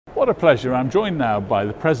What a pleasure. I'm joined now by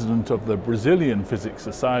the president of the Brazilian Physics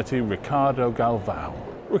Society, Ricardo Galvao.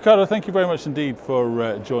 Ricardo, thank you very much indeed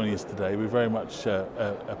for joining us today. We very much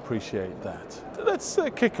appreciate that. Let's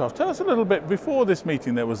kick off. Tell us a little bit, before this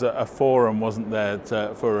meeting there was a forum, wasn't there,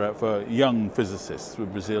 for young physicists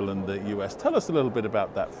with Brazil and the US. Tell us a little bit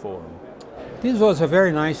about that forum. This was a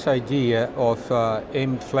very nice idea of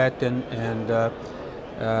Amy Flatten and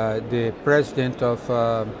the president of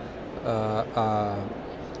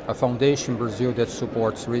a foundation in Brazil that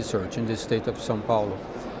supports research in the state of São Paulo.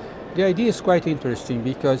 The idea is quite interesting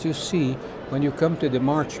because you see, when you come to the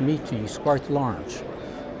March meeting, it's quite large.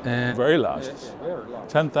 And very large.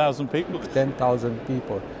 10,000 people? 10,000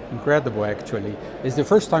 people. Incredible, actually. It's the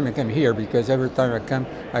first time I come here because every time I come,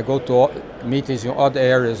 I go to meetings in other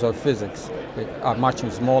areas of physics. They are much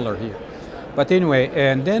smaller here. But anyway,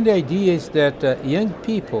 and then the idea is that young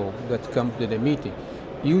people that come to the meeting,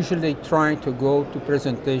 usually trying to go to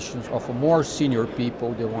presentations of more senior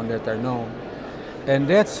people, the ones that are known. And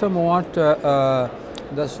that somewhat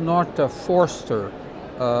does not foster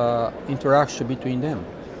interaction between them.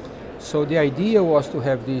 So the idea was to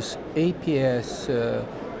have this APS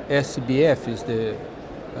SBF, is the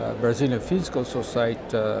Brazilian Physical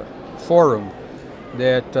Society forum,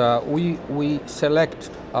 that we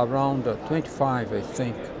select around 25, I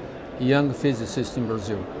think, young physicists in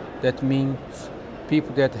Brazil. That means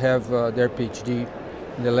people that have their PhD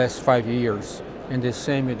in the last 5 years, and the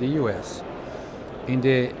same in the US, in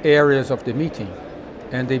the areas of the meeting.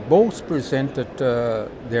 And they both presented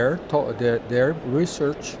their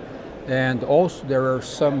research, and also there are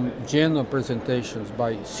some general presentations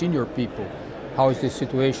by senior people. How is the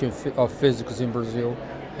situation of physics in Brazil,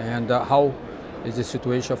 and how is the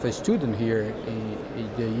situation of a student here in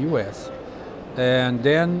the US. And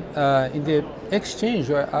then in the exchange,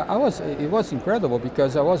 it was incredible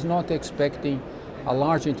because I was not expecting a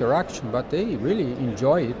large interaction, but they really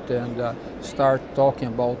enjoy it and start talking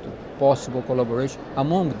about possible collaboration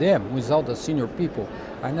among them without the senior people.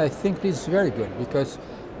 And I think this is very good because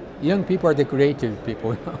young people are the creative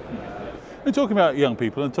people. We're talking about young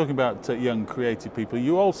people and talking about young creative people.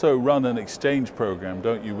 You also run an exchange program,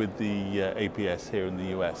 don't you, with the APS here in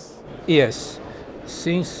the US? Yes.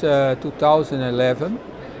 Since 2011,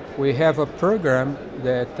 we have a program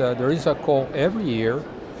that there is a call every year.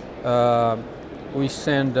 We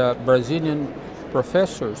send Brazilian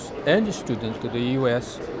professors and students to the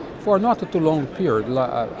US for not a too long period.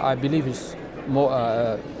 I believe it's more,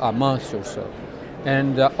 a month or so,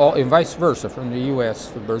 and vice versa from the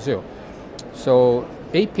US to Brazil. So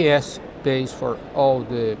APS pays for all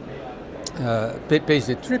the pays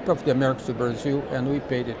the trip of the Americans to Brazil, and we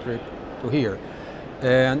pay the trip to here.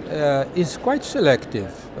 And it's quite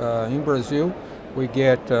selective. In Brazil, we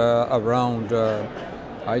get around,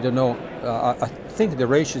 I don't know, I think the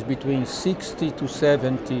ratio is between 60 to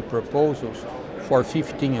 70 proposals for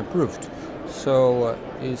 15 approved. So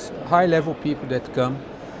it's high-level people that come.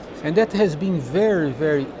 And that has been very,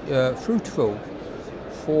 very fruitful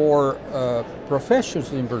for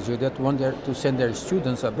professors in Brazil that want to send their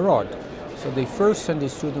students abroad. So they first send the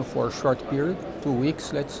student for a short period, 2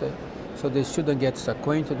 weeks, let's say. So the student gets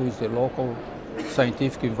acquainted with the local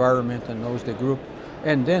scientific environment and knows the group,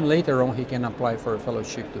 and then later on he can apply for a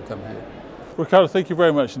fellowship to come here. Ricardo, thank you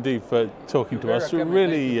very much indeed for talking to us. We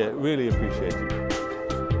really appreciate it.